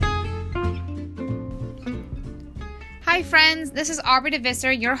Hi friends, this is Aubrey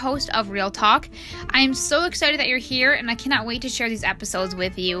DeVisser, your host of Real Talk. I am so excited that you're here and I cannot wait to share these episodes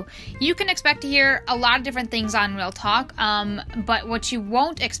with you. You can expect to hear a lot of different things on Real Talk, but what you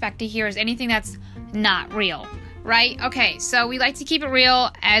won't expect to hear is anything that's not real. Right? Okay, so we like to keep it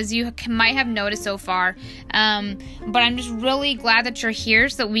real, as you might have noticed so far, but I'm just really glad that you're here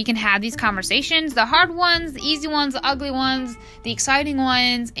so that we can have these conversations, the hard ones, the easy ones, the ugly ones, the exciting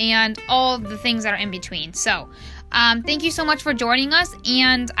ones, and all the things that are in between. So, thank you so much for joining us,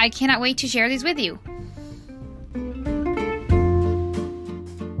 and I cannot wait to share these with you.